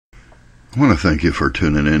I want to thank you for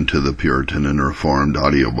tuning in to the Puritan and Reformed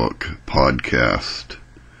audiobook podcast.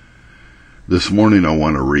 This morning I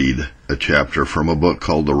want to read a chapter from a book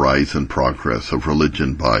called The Rise and Progress of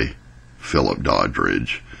Religion by Philip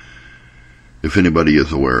Doddridge. If anybody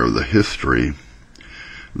is aware of the history,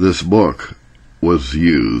 this book was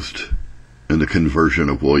used in the conversion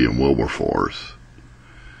of William Wilberforce.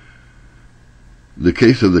 The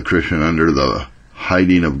case of the Christian under the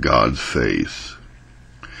hiding of God's face.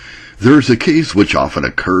 There is a case which often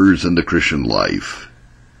occurs in the Christian life,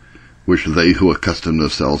 which they who accustom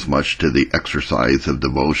themselves much to the exercise of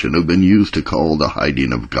devotion have been used to call the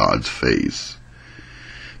hiding of God's face.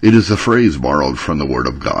 It is a phrase borrowed from the Word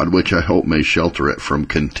of God, which I hope may shelter it from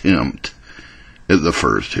contempt at the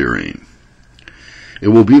first hearing. It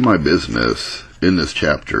will be my business in this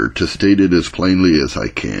chapter to state it as plainly as I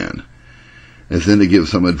can, and then to give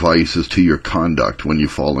some advice as to your conduct when you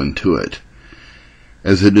fall into it,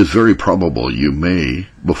 as it is very probable you may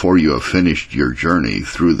before you have finished your journey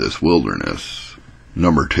through this wilderness.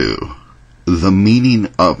 Number 2. The meaning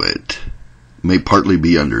of it may partly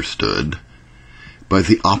be understood by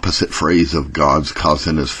the opposite phrase of God's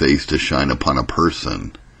causing his face to shine upon a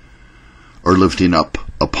person, or lifting up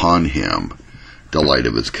upon him the light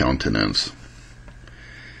of his countenance.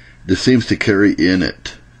 This seems to carry in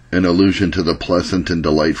it an allusion to the pleasant and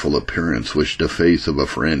delightful appearance which the face of a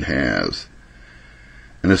friend has,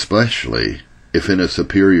 and especially if in a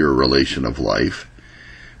superior relation of life,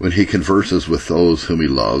 when he converses with those whom he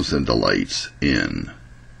loves and delights in.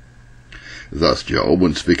 Thus Job,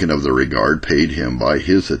 when speaking of the regard paid him by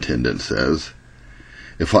his attendants, says,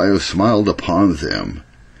 "If I have smiled upon them,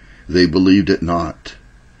 they believed it not,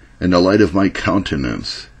 and the light of my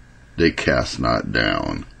countenance they cast not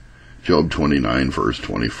down." Job 29, verse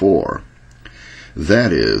 24.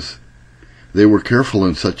 That is, they were careful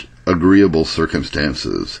in such agreeable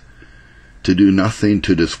circumstances to do nothing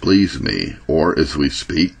to displease me, or, as we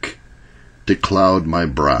speak, to cloud my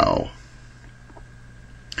brow.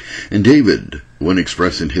 And David, when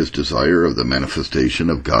expressing his desire of the manifestation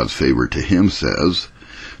of God's favor to him, says,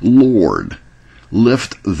 "Lord,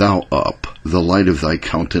 lift thou up the light of thy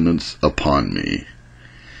countenance upon me."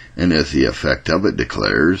 And as the effect of it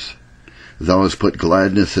declares, "Thou hast put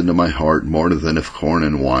gladness into my heart more than if corn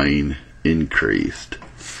and wine increased."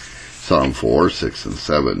 Psalm 4, 6, and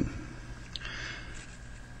 7.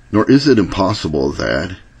 Nor is it impossible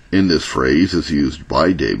that, in this phrase as used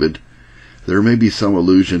by David, there may be some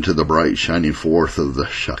allusion to the bright shining forth of the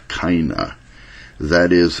Shekinah,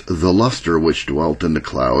 that is, the luster which dwelt in the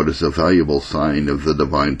cloud as a valuable sign of the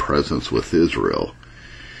divine presence with Israel,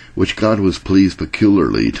 which God was pleased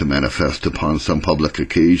peculiarly to manifest upon some public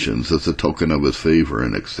occasions as a token of his favor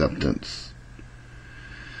and acceptance.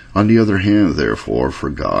 On the other hand, therefore, for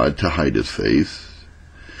God to hide his face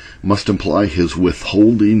must imply his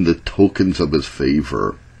withholding the tokens of his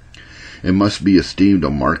favor, and must be esteemed a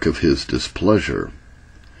mark of his displeasure.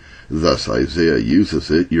 Thus Isaiah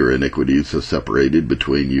uses it, "Your iniquities have separated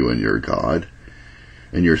between you and your God,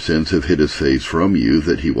 and your sins have hid his face from you,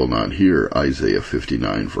 that he will not hear." Isaiah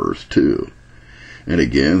 59, verse 2. And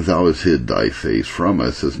again, "Thou hast hid thy face from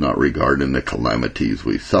us, as not regarding the calamities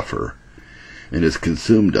we suffer, and has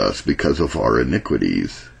consumed us because of our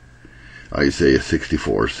iniquities." Isaiah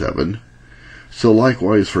 64, 7. So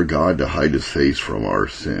likewise for God to hide his face from our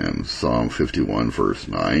sins, Psalm 51, verse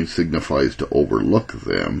 9, signifies to overlook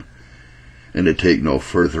them, and to take no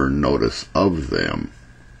further notice of them.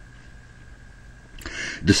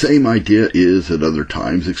 The same idea is at other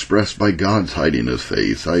times expressed by God's hiding his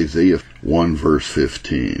face, Isaiah 1, verse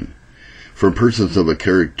 15, from persons of a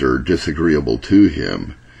character disagreeable to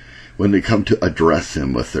him, when they come to address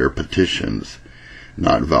him with their petitions,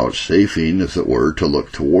 not vouchsafing, as it were, to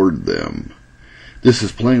look toward them. This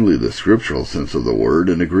is plainly the scriptural sense of the word,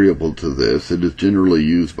 and agreeable to this, it is generally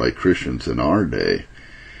used by Christians in our day,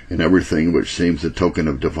 and everything which seems a token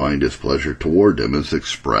of divine displeasure toward him is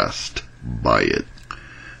expressed by it.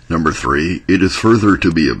 Number 3, it is further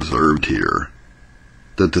to be observed here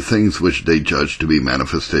that the things which they judge to be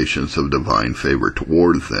manifestations of divine favor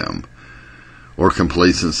toward them, or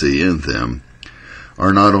complacency in them,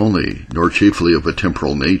 are not only, nor chiefly of a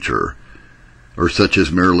temporal nature, or such as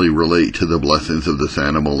merely relate to the blessings of this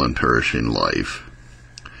animal and perishing life.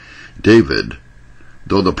 David,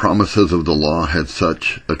 though the promises of the law had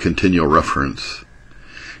such a continual reference,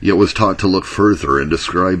 yet was taught to look further, and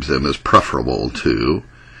describes them as preferable to,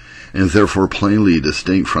 and therefore plainly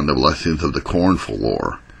distinct from, the blessings of the corn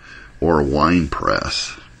floor, or wine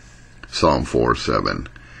press. Psalm 4, 7.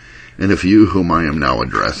 And if you, whom I am now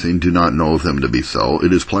addressing, do not know them to be so,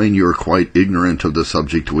 it is plain you are quite ignorant of the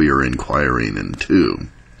subject we are inquiring into.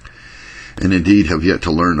 and indeed have yet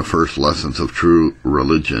to learn the first lessons of true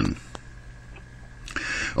religion.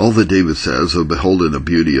 All that David says of beholding the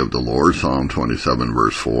beauty of the Lord, Psalm 27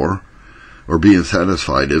 verse 4, or being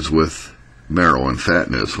satisfied as with marrow and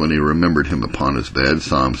fatness when he remembered him upon his bed,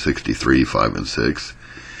 Psalm 63, 5 and 6,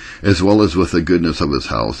 as well as with the goodness of his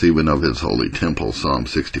house, even of his holy temple, Psalm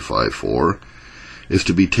 65, 4, is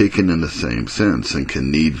to be taken in the same sense and can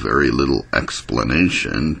need very little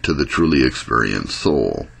explanation to the truly experienced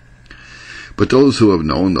soul. But those who have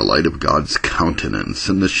known the light of God's countenance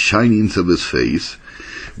and the shinings of his face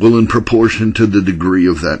will, in proportion to the degree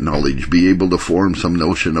of that knowledge, be able to form some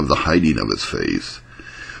notion of the hiding of his face,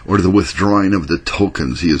 or the withdrawing of the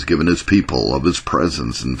tokens he has given his people of his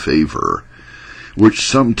presence and favor, which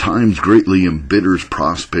sometimes greatly embitters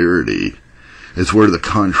prosperity, as where the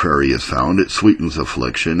contrary is found, it sweetens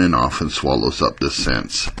affliction and often swallows up the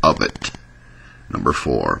sense of it. Number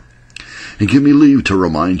 4. And give me leave to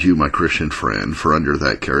remind you, my Christian friend, for under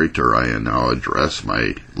that character I now address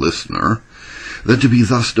my listener, that to be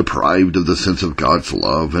thus deprived of the sense of God's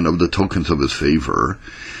love and of the tokens of his favor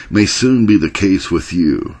may soon be the case with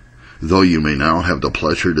you, though you may now have the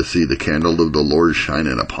pleasure to see the candle of the Lord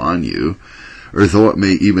shining upon you, or though it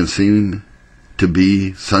may even seem to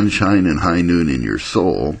be sunshine and high noon in your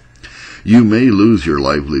soul, you may lose your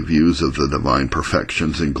lively views of the divine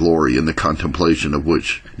perfections and glory in the contemplation of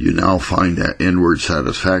which you now find that inward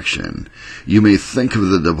satisfaction. You may think of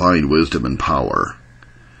the divine wisdom and power,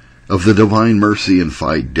 of the divine mercy and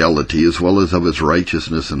fidelity, as well as of his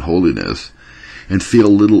righteousness and holiness, and feel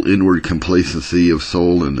little inward complacency of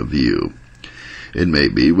soul in the view. It may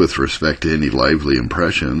be, with respect to any lively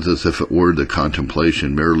impressions, as if it were the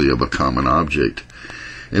contemplation merely of a common object.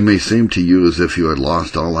 It may seem to you as if you had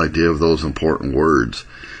lost all idea of those important words,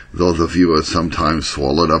 though the view has sometimes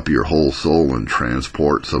swallowed up your whole soul in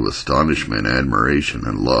transports of astonishment, admiration,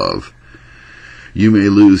 and love. You may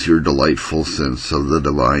lose your delightful sense of the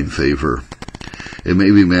divine favor. It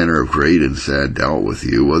may be matter of great and sad doubt with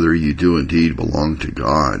you whether you do indeed belong to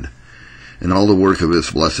God, and all the work of his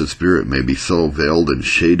blessed Spirit may be so veiled and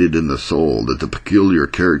shaded in the soul that the peculiar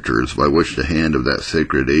characters by which the hand of that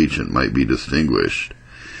sacred agent might be distinguished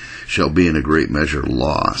shall be in a great measure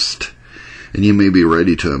lost, and you may be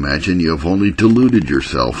ready to imagine you have only deluded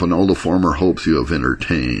yourself in all the former hopes you have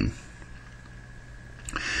entertained.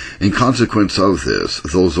 In consequence of this,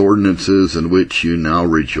 those ordinances in which you now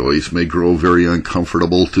rejoice may grow very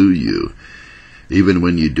uncomfortable to you, even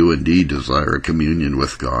when you do indeed desire communion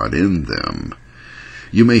with God in them.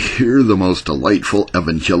 You may hear the most delightful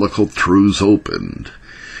evangelical truths opened.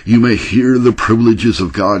 You may hear the privileges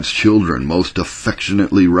of God's children most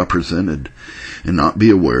affectionately represented, and not be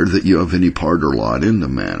aware that you have any part or lot in the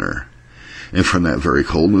matter. And from that very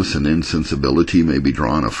coldness and insensibility may be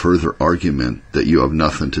drawn a further argument that you have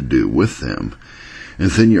nothing to do with them,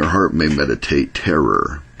 and then your heart may meditate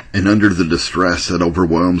terror, and under the distress that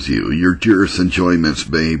overwhelms you, your dearest enjoyments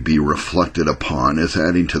may be reflected upon as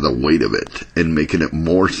adding to the weight of it, and making it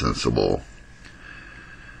more sensible.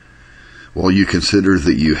 While you consider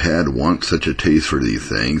that you had once such a taste for these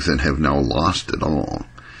things, and have now lost it all,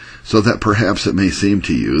 so that perhaps it may seem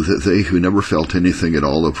to you that they who never felt anything at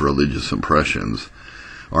all of religious impressions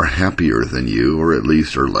are happier than you, or at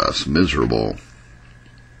least are less miserable.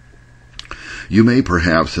 You may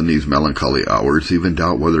perhaps in these melancholy hours even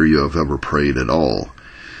doubt whether you have ever prayed at all,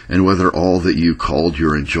 and whether all that you called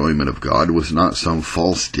your enjoyment of God was not some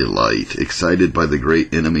false delight, excited by the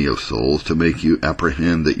great enemy of souls to make you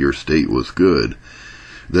apprehend that your state was good,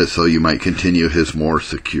 that so you might continue his more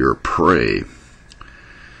secure prey.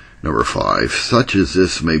 Number 5, such as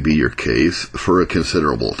this may be your case for a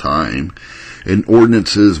considerable time, and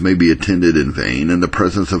ordinances may be attended in vain, and the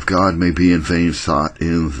presence of God may be in vain sought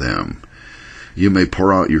in them. You may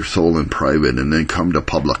pour out your soul in private, and then come to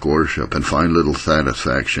public worship, and find little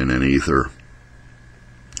satisfaction in either,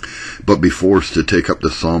 but be forced to take up the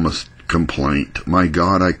psalmist's complaint, My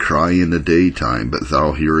God, I cry in the daytime, but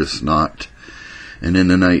thou hearest not, and in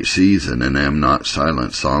the night season, and am not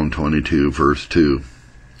silent, Psalm 22, verse 2.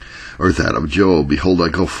 Or that of Job, Behold, I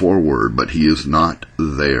go forward, but he is not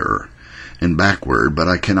there, and backward, but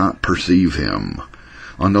I cannot perceive him.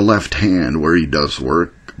 On the left hand, where he does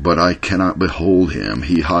work, but I cannot behold him.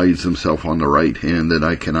 He hides himself on the right hand, that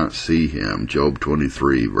I cannot see him. Job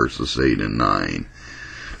 23, verses 8 and 9.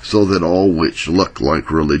 So that all which look like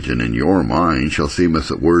religion in your mind shall seem as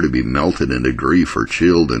it were to be melted into grief, or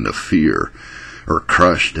chilled into fear, or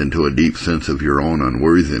crushed into a deep sense of your own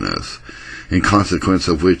unworthiness, in consequence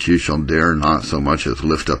of which you shall dare not so much as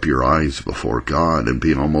lift up your eyes before God, and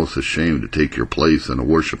be almost ashamed to take your place in a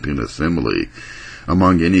worshipping assembly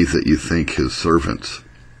among any that you think his servants.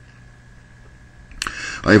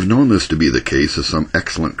 I have known this to be the case of some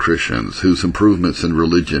excellent Christians whose improvements in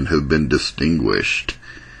religion have been distinguished,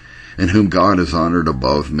 and whom God has honored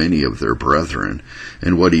above many of their brethren,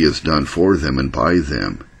 and what he has done for them and by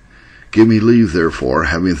them. Give me leave, therefore,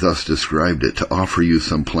 having thus described it, to offer you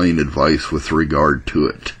some plain advice with regard to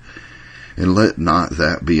it. And let not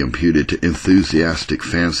that be imputed to enthusiastic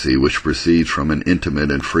fancy which proceeds from an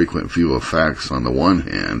intimate and frequent view of facts on the one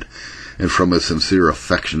hand, and from a sincere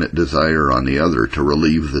affectionate desire on the other to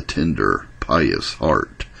relieve the tender, pious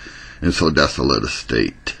heart in so desolate a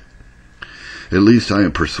state. At least I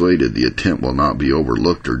am persuaded the attempt will not be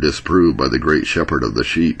overlooked or disproved by the great shepherd of the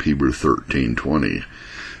sheep, Hebrews 13:20,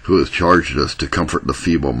 who has charged us to comfort the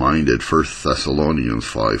feeble-minded, 1 Thessalonians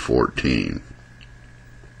 5:14.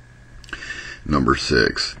 Number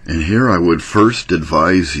 6. And here I would first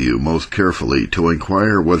advise you most carefully to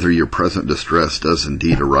inquire whether your present distress does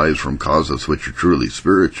indeed arise from causes which are truly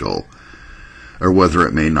spiritual, or whether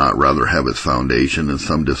it may not rather have its foundation in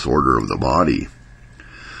some disorder of the body,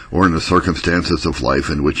 or in the circumstances of life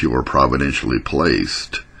in which you are providentially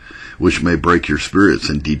placed, which may break your spirits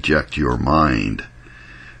and deject your mind.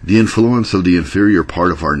 The influence of the inferior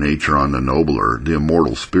part of our nature on the nobler, the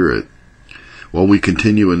immortal spirit, while we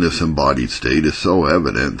continue in this embodied state, is so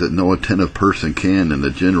evident that no attentive person can in the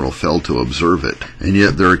general fail to observe it, and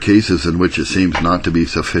yet there are cases in which it seems not to be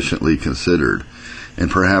sufficiently considered, and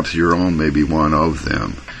perhaps your own may be one of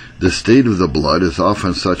them. The state of the blood is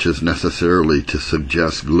often such as necessarily to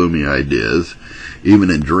suggest gloomy ideas, even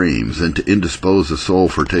in dreams, and to indispose the soul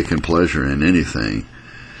for taking pleasure in anything.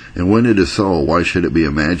 And when it is so, why should it be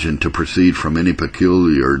imagined to proceed from any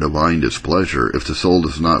peculiar divine displeasure if the soul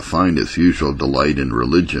does not find its usual delight in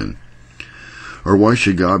religion? Or why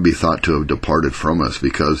should God be thought to have departed from us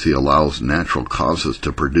because he allows natural causes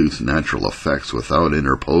to produce natural effects without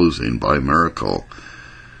interposing by miracle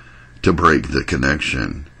to break the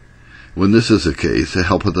connection? When this is the case, the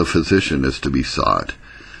help of the physician is to be sought,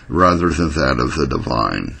 rather than that of the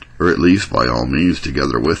divine, or at least by all means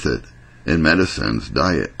together with it. And medicines,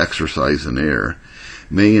 diet, exercise, and air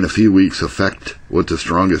may in a few weeks effect what the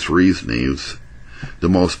strongest reasonings, the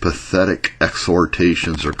most pathetic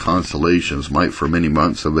exhortations or consolations might for many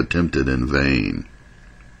months have attempted in vain.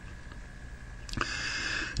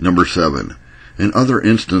 Number 7. In other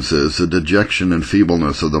instances, the dejection and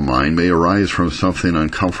feebleness of the mind may arise from something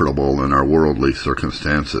uncomfortable in our worldly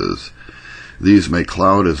circumstances. These may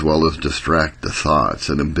cloud as well as distract the thoughts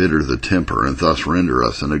and embitter the temper, and thus render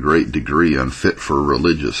us in a great degree unfit for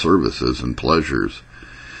religious services and pleasures.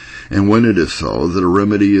 And when it is so, the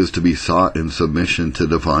remedy is to be sought in submission to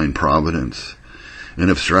divine providence,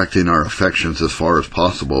 in abstracting our affections as far as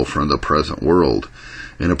possible from the present world,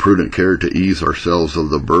 in a prudent care to ease ourselves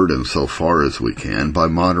of the burden so far as we can, by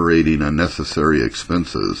moderating unnecessary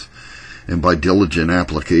expenses, and by diligent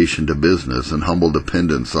application to business and humble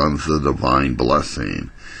dependence on the divine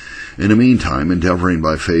blessing. In the meantime, endeavoring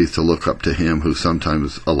by faith to look up to him who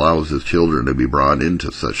sometimes allows his children to be brought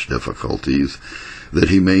into such difficulties, that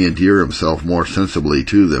he may endear himself more sensibly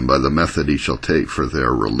to them by the method he shall take for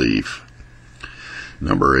their relief.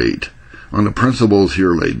 Number 8. On the principles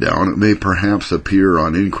here laid down, it may perhaps appear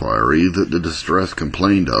on inquiry that the distress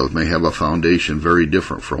complained of may have a foundation very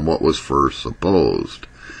different from what was first supposed.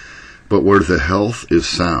 But where the health is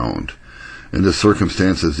sound, and the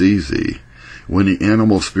circumstances easy, when the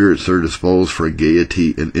animal spirits are disposed for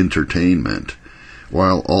gaiety and entertainment,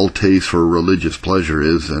 while all taste for religious pleasure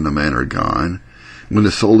is in a manner gone, when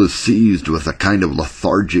the soul is seized with a kind of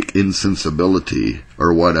lethargic insensibility,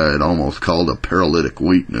 or what I had almost called a paralytic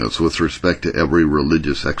weakness with respect to every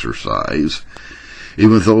religious exercise,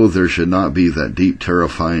 even though there should not be that deep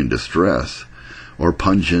terrifying distress, or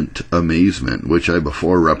pungent amazement, which I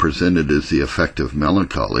before represented as the effect of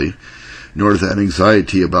melancholy, nor that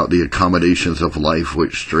anxiety about the accommodations of life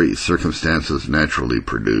which strait circumstances naturally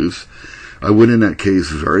produce, I would in that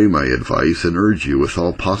case vary my advice and urge you with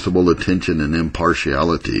all possible attention and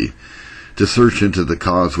impartiality to search into the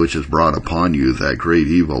cause which has brought upon you that great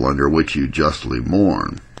evil under which you justly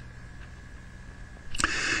mourn.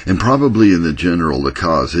 And probably in the general the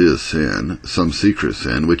cause is sin, some secret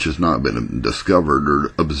sin which has not been discovered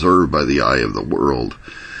or observed by the eye of the world.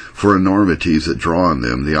 For enormities that draw on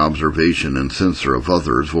them the observation and censor of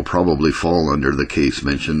others will probably fall under the case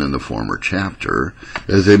mentioned in the former chapter,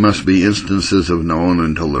 as they must be instances of known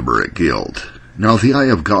and deliberate guilt. Now the eye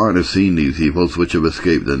of God has seen these evils which have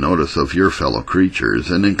escaped the notice of your fellow creatures,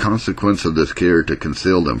 and in consequence of this care to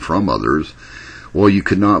conceal them from others, while you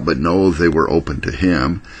could not but know they were open to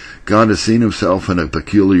him, God has seen himself in a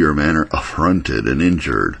peculiar manner affronted and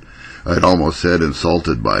injured, I had almost said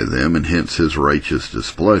insulted by them, and hence his righteous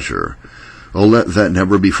displeasure. Oh, let that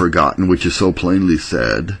never be forgotten which is so plainly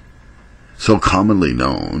said, so commonly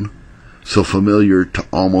known, so familiar to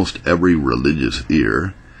almost every religious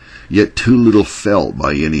ear, yet too little felt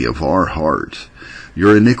by any of our hearts.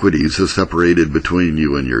 Your iniquities have separated between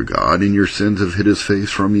you and your God, and your sins have hid his face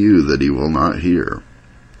from you, that he will not hear.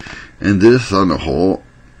 And this, on the whole,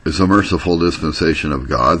 is a merciful dispensation of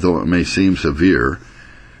God, though it may seem severe.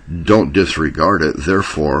 Don't disregard it,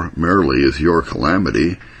 therefore, merely as your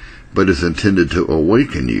calamity, but is intended to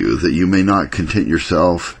awaken you, that you may not content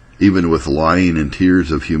yourself even with lying in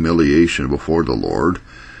tears of humiliation before the Lord,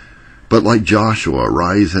 but like Joshua,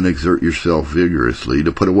 rise and exert yourself vigorously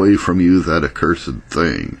to put away from you that accursed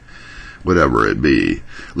thing, whatever it be.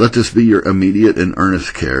 Let this be your immediate and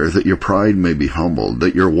earnest care, that your pride may be humbled,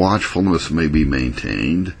 that your watchfulness may be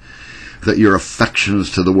maintained, that your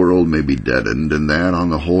affections to the world may be deadened, and that, on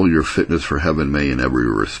the whole, your fitness for heaven may in every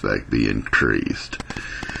respect be increased.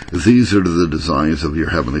 These are the designs of your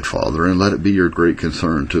Heavenly Father, and let it be your great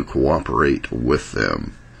concern to cooperate with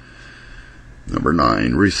them. Number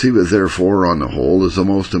 9. Receive it, therefore, on the whole, as the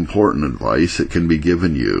most important advice that can be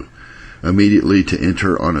given you, immediately to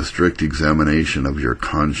enter on a strict examination of your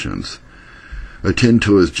conscience. Attend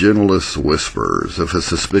to his gentlest whispers. If a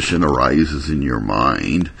suspicion arises in your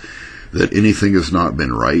mind that anything has not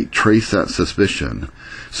been right, trace that suspicion.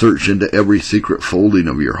 Search into every secret folding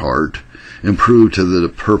of your heart, and prove to the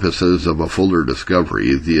purposes of a fuller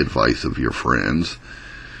discovery the advice of your friends,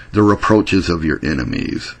 the reproaches of your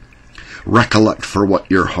enemies. Recollect for what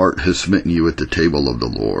your heart has smitten you at the table of the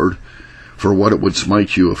Lord, for what it would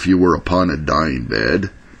smite you if you were upon a dying bed,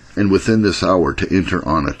 and within this hour to enter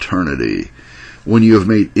on eternity. When you have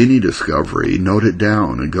made any discovery, note it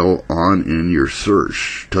down and go on in your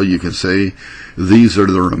search till you can say, these are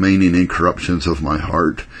the remaining incorruptions of my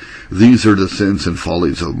heart, these are the sins and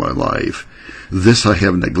follies of my life. This I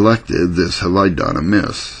have neglected, this have I done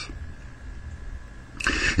amiss.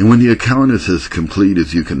 And when the account is as complete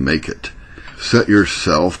as you can make it, set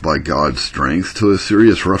yourself by God's strength to a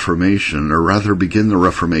serious reformation, or rather begin the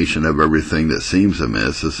reformation of everything that seems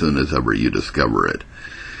amiss as soon as ever you discover it.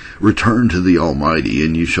 Return to the Almighty,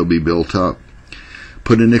 and you shall be built up.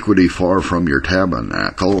 Put iniquity far from your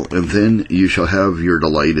tabernacle, and then you shall have your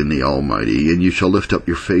delight in the Almighty, and you shall lift up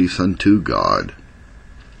your face unto God.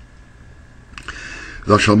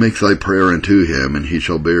 Thou shalt make thy prayer unto him, and he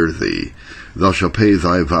shall bear thee. Thou shalt pay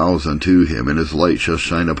thy vows unto him, and his light shall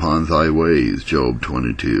shine upon thy ways. Job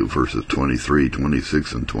 22, verses 23,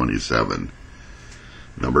 26, and 27.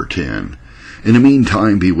 Number 10. In the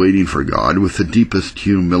meantime, be waiting for God with the deepest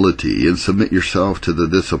humility, and submit yourself to the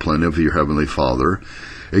discipline of your Heavenly Father,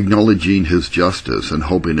 acknowledging his justice and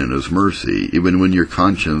hoping in his mercy, even when your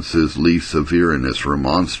conscience is least severe in its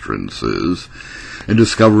remonstrances, and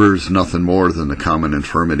discovers nothing more than the common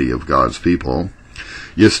infirmity of God's people.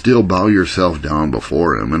 Yet still bow yourself down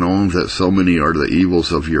before him, and own that so many are the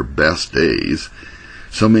evils of your best days,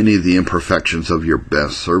 so many the imperfections of your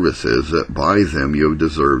best services, that by them you have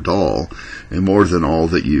deserved all, and more than all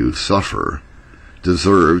that you suffer.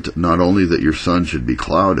 Deserved not only that your sun should be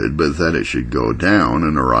clouded, but that it should go down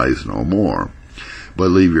and arise no more,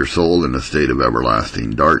 but leave your soul in a state of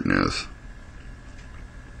everlasting darkness.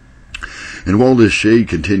 And while this shade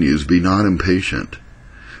continues, be not impatient.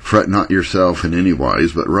 Fret not yourself in any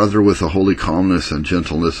wise, but rather with a holy calmness and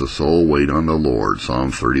gentleness of soul wait on the Lord.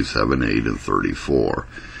 Psalm 37, 8, and 34.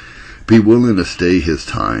 Be willing to stay his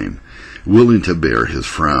time, willing to bear his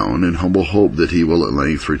frown, in humble hope that he will at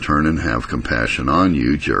length return and have compassion on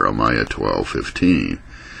you. Jeremiah 12:15.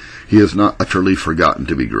 He has not utterly forgotten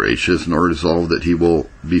to be gracious, nor resolved that he will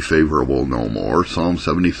be favorable no more. Psalm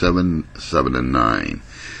 77, 7, and 9.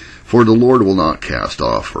 For the Lord will not cast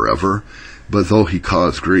off forever, but though he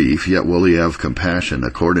cause grief, yet will he have compassion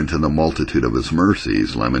according to the multitude of his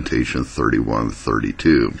mercies. Lamentations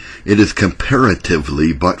 31:32. It is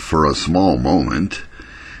comparatively but for a small moment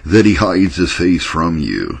that he hides his face from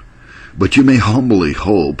you, but you may humbly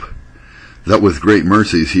hope that with great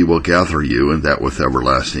mercies he will gather you, and that with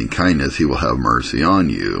everlasting kindness he will have mercy on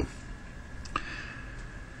you.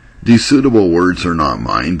 These suitable words are not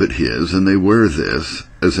mine, but his, and they wear this,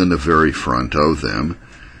 as in the very front of them,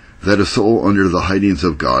 that a soul under the hidings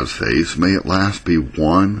of God's face may at last be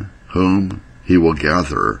one whom he will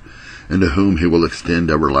gather, and to whom he will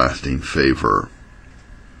extend everlasting favor.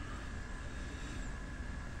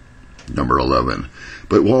 Number 11.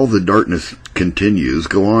 But while the darkness continues,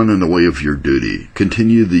 go on in the way of your duty.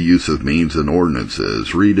 Continue the use of means and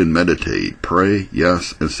ordinances. Read and meditate. Pray,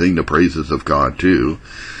 yes, and sing the praises of God too,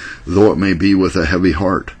 though it may be with a heavy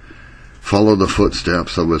heart. Follow the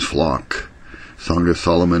footsteps of his flock. Song of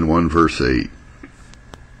Solomon 1 verse 8.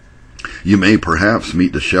 You may perhaps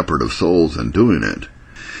meet the shepherd of souls in doing it.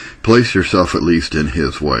 Place yourself at least in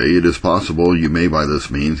his way. It is possible you may by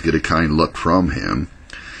this means get a kind look from him,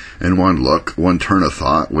 and one look, one turn of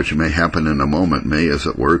thought, which may happen in a moment, may, as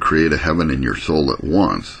it were, create a heaven in your soul at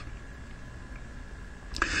once.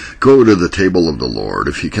 Go to the table of the Lord.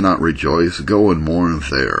 If you cannot rejoice, go and mourn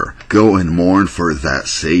there. Go and mourn for that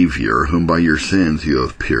Savior, whom by your sins you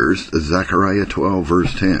have pierced. Zechariah 12,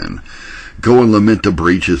 verse 10. Go and lament the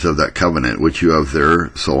breaches of that covenant which you have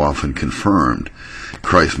there so often confirmed.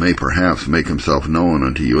 Christ may perhaps make himself known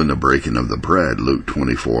unto you in the breaking of the bread, Luke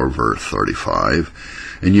 24, verse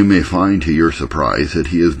 35, and you may find to your surprise that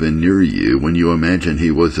he has been near you when you imagine he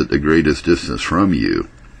was at the greatest distance from you,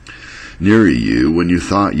 near you when you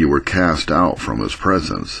thought you were cast out from his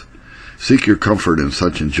presence. Seek your comfort in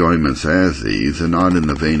such enjoyments as these, and not in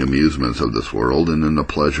the vain amusements of this world and in the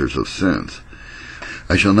pleasures of sense.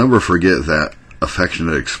 I shall never forget that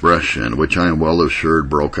affectionate expression, which I am well assured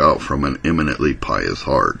broke out from an eminently pious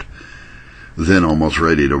heart, then almost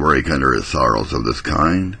ready to break under his sorrows of this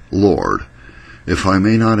kind. Lord, if I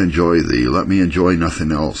may not enjoy thee, let me enjoy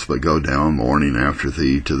nothing else but go down mourning after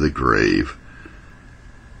thee to the grave.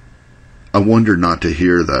 I wondered not to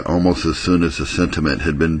hear that almost as soon as the sentiment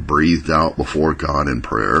had been breathed out before God in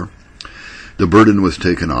prayer, the burden was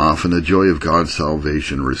taken off and the joy of God's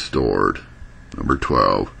salvation restored. Number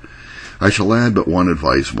 12. I shall add but one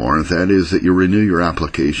advice more, and that is that you renew your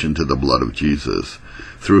application to the blood of Jesus,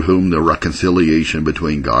 through whom the reconciliation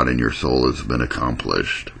between God and your soul has been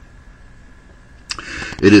accomplished.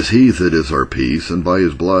 It is he that is our peace, and by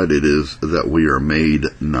his blood it is that we are made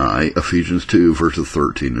nigh. Ephesians 2, verses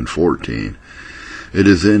 13 and 14. It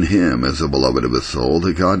is in him, as the beloved of his soul,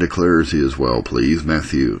 that God declares he is well pleased.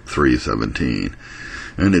 Matthew 3:17.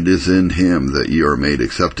 And it is in him that ye are made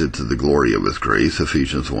accepted to the glory of his grace.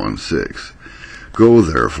 Ephesians 1:6. Go,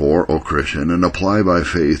 therefore, O Christian, and apply by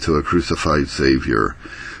faith to a crucified Savior.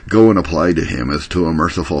 Go and apply to him as to a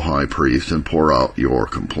merciful high priest, and pour out your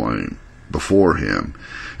complaint before him,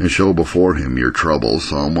 and show before him your troubles.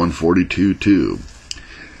 Psalm 142:2.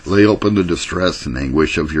 Lay open the distress and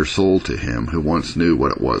anguish of your soul to him who once knew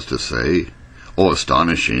what it was to say. Oh,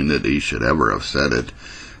 astonishing that he should ever have said it.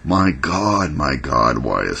 My God,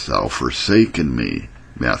 why hast thou forsaken me?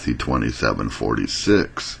 Matthew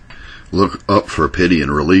 27:46. Look up for pity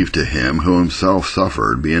and relief to him who himself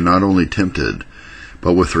suffered, being not only tempted,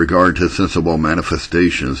 but with regard to sensible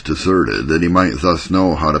manifestations deserted, that he might thus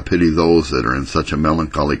know how to pity those that are in such a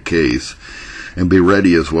melancholy case, and be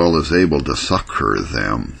ready as well as able to succor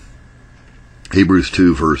them. Hebrews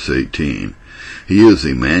 2, verse 18. He is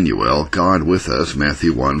Emmanuel, God with us,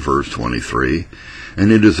 Matthew 1, verse 23. And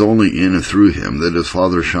it is only in and through him that his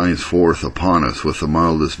Father shines forth upon us with the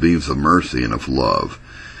mildest beams of mercy and of love.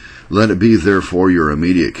 Let it be therefore your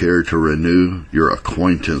immediate care to renew your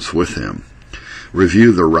acquaintance with him.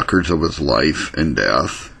 Review the records of his life and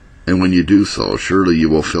death, and when you do so, surely you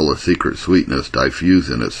will feel a secret sweetness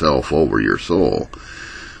diffusing itself over your soul.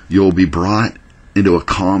 You will be brought into a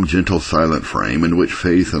calm, gentle, silent frame in which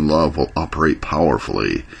faith and love will operate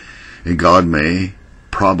powerfully, and God may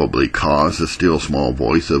probably cause the still small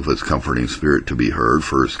voice of his comforting spirit to be heard,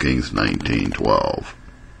 1 Kings 19:12.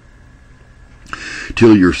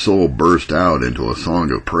 Till your soul burst out into a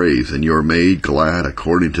song of praise, and you are made glad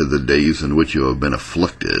according to the days in which you have been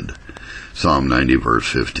afflicted. Psalm 90, verse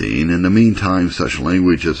 15. In the meantime, such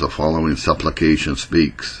language as the following supplication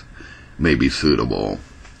speaks may be suitable.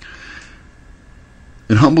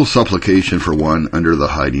 In humble supplication for one under the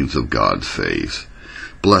hidings of God's face.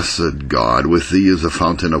 Blessed God, with thee is the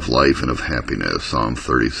fountain of life and of happiness. Psalm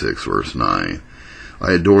 36, verse 9.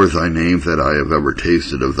 I adore thy name, that I have ever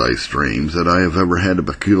tasted of thy streams, that I have ever had a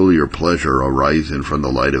peculiar pleasure arising from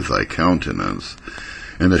the light of thy countenance,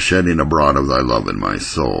 and the shedding abroad of thy love in my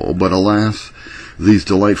soul. But alas, these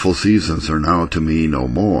delightful seasons are now to me no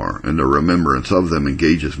more, and the remembrance of them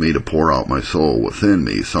engages me to pour out my soul within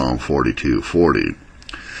me. Psalm 42:40.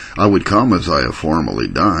 I would come as I have formerly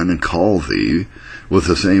done, and call thee with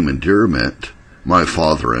the same endearment, my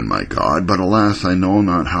Father and my God, but alas, I know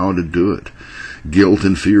not how to do it. Guilt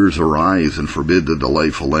and fears arise and forbid the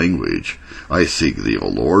delightful language. I seek thee, O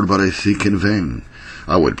Lord, but I seek in vain.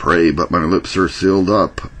 I would pray, but my lips are sealed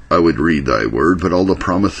up. I would read thy word, but all the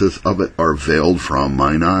promises of it are veiled from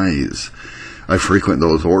mine eyes. I frequent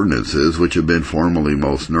those ordinances which have been formerly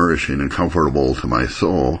most nourishing and comfortable to my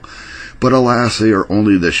soul, but alas, they are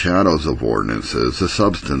only the shadows of ordinances. The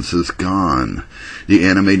substance is gone. The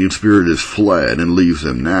animating spirit is fled, and leaves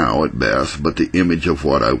them now, at best, but the image of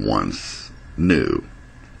what I once knew.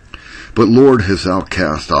 But Lord, hast thou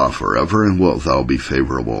cast off forever, and wilt thou be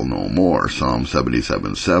favorable no more? Psalm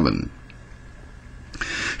 77:7.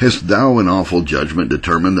 Hast thou in awful judgment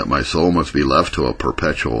determined that my soul must be left to a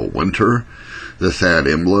perpetual winter, the sad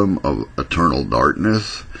emblem of eternal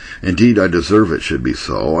darkness? Indeed, I deserve it should be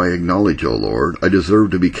so. I acknowledge, O Lord, I deserve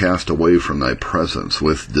to be cast away from thy presence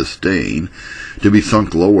with disdain, to be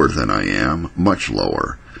sunk lower than I am, much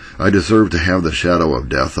lower. I deserve to have the shadow of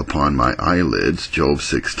death upon my eyelids, Job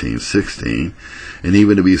 16:16, and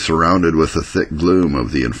even to be surrounded with the thick gloom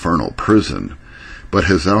of the infernal prison. But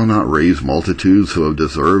hast thou not raised multitudes who have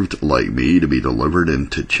deserved, like me, to be delivered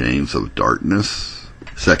into chains of darkness?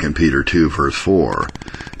 2 Peter 2, verse 4,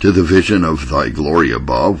 to the vision of thy glory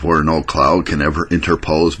above, where no cloud can ever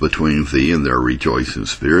interpose between thee and their rejoicing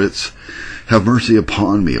spirits. Have mercy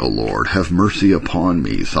upon me, O Lord, have mercy upon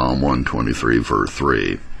me, Psalm 123, verse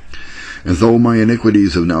 3. And though my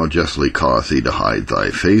iniquities have now justly caused thee to hide thy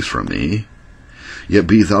face from me, yet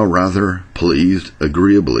be thou rather pleased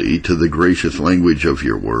agreeably to the gracious language of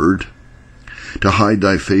your word, to hide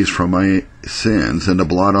thy face from my sins, and to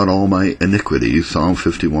blot out all my iniquities, Psalm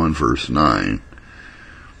 51, verse 9.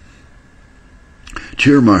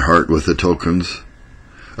 Cheer my heart with the tokens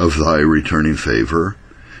of thy returning favor,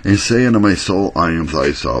 and say unto my soul, I am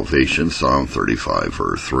thy salvation, Psalm 35,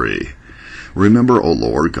 verse 3. Remember, O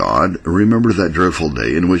Lord God, remember that dreadful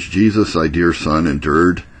day in which Jesus, thy dear Son,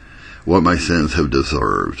 endured what my sins have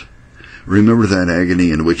deserved. Remember that agony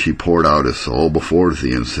in which he poured out his soul before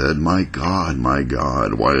thee and said, my God,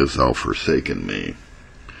 why hast thou forsaken me?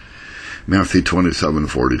 Matthew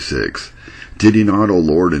 27:46. Did he not, O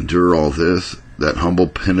Lord, endure all this, that humble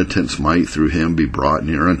penitents might through him be brought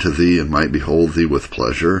near unto thee, and might behold thee with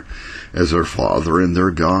pleasure, as their Father and their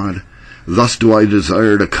God? Thus do I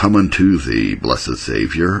desire to come unto thee, blessed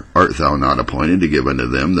Saviour. Art thou not appointed to give unto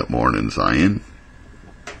them that mourn in Zion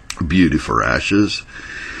beauty for ashes,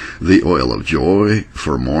 the oil of joy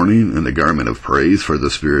for mourning, and the garment of praise for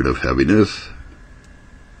the spirit of heaviness?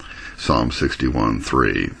 Psalm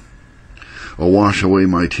 61:3. O wash away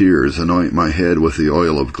my tears, anoint my head with the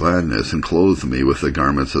oil of gladness, and clothe me with the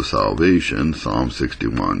garments of salvation. Psalm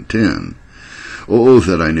 61:10. Oh,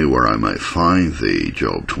 that I knew where I might find thee,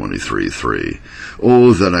 Job 23:3.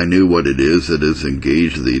 Oh, that I knew what it is that has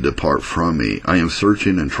engaged thee to depart from me. I am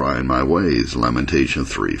searching and trying my ways, Lamentation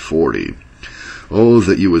 3:40. Oh,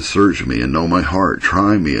 that you would search me and know my heart,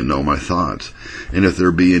 try me and know my thoughts. And if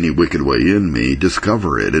there be any wicked way in me,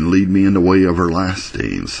 discover it, and lead me in the way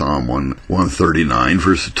everlasting. Psalm 139,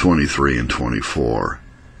 verses 23 and 24.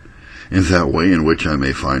 In that way in which I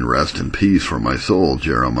may find rest and peace for my soul,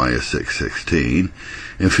 Jeremiah 6:16,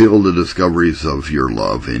 and feel the discoveries of your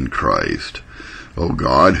love in Christ. O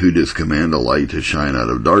God, who didst command a light to shine out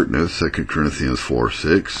of darkness, 2 Corinthians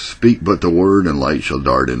 4:6, speak but the word, and light shall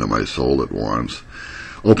dart into my soul at once.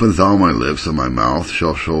 Open thou my lips, and my mouth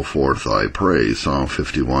shall show forth thy praise, Psalm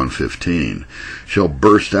 51:15, shall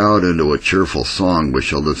burst out into a cheerful song, which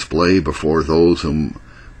shall display before those whom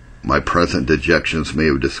my present dejections may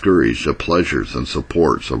have discouraged the pleasures and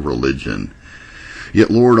supports of religion.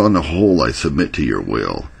 Yet, Lord, on the whole I submit to your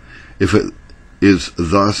will. If it is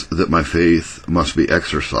thus that my faith must be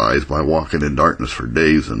exercised by walking in darkness for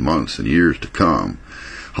days and months and years to come,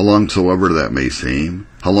 how long soever that may seem,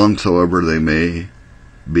 how long soever they may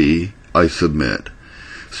be, I submit.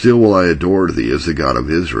 Still will I adore thee as the God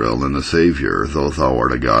of Israel and the Saviour, though thou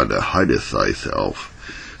art a God that hidest thyself.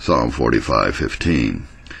 Psalm 45:15.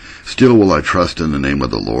 Still will I trust in the name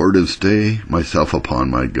of the Lord, and stay myself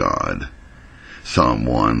upon my God. Psalm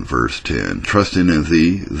 1, verse 10. Trusting in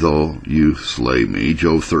thee, though you slay me.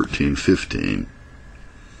 Job 13:15.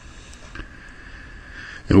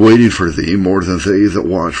 And waiting for thee more than they that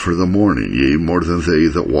watch for the morning, yea, more than they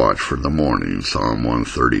that watch for the morning. Psalm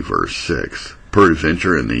 130, verse 6.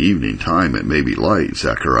 Peradventure in the evening time it may be light.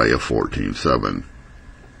 Zechariah 14:7.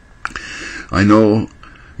 I know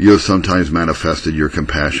you have sometimes manifested your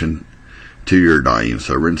compassion to your dying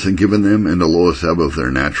servants, and given them in the lowest ebb of their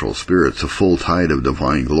natural spirits a full tide of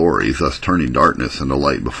divine glory, thus turning darkness into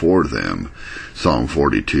light before them. Psalm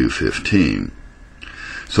 42:15.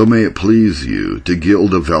 So may it please you to gild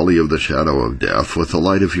the valley of the shadow of death with the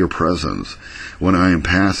light of your presence when I am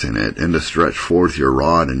passing it, and to stretch forth your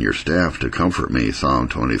rod and your staff to comfort me. Psalm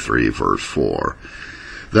 23, verse 4.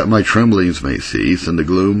 That my tremblings may cease, and the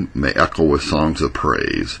gloom may echo with songs of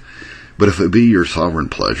praise. But if it be your sovereign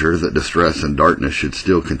pleasure that distress and darkness should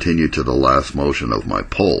still continue to the last motion of my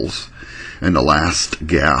pulse, and the last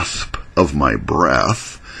gasp of my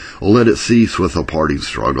breath, let it cease with a parting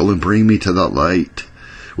struggle, and bring me to that light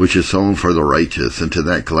which is sown for the righteous, and to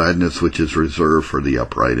that gladness which is reserved for the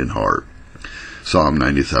upright in heart. Psalm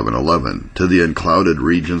 97:11, to the unclouded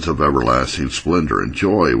regions of everlasting splendor and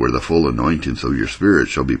joy, where the full anointings of your Spirit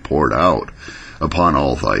shall be poured out upon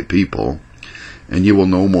all thy people, and you will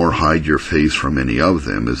no more hide your face from any of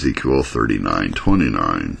them, Ezekiel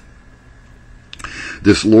 39:29.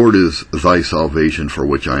 This Lord is thy salvation for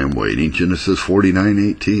which I am waiting, Genesis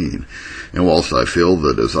 49:18. And whilst I feel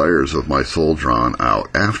the desires of my soul drawn out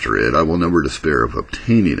after it, I will never despair of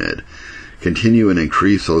obtaining it. Continue and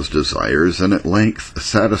increase those desires, and at length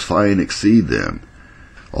satisfy and exceed them,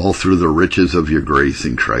 all through the riches of your grace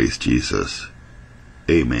in Christ Jesus.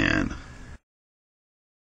 Amen.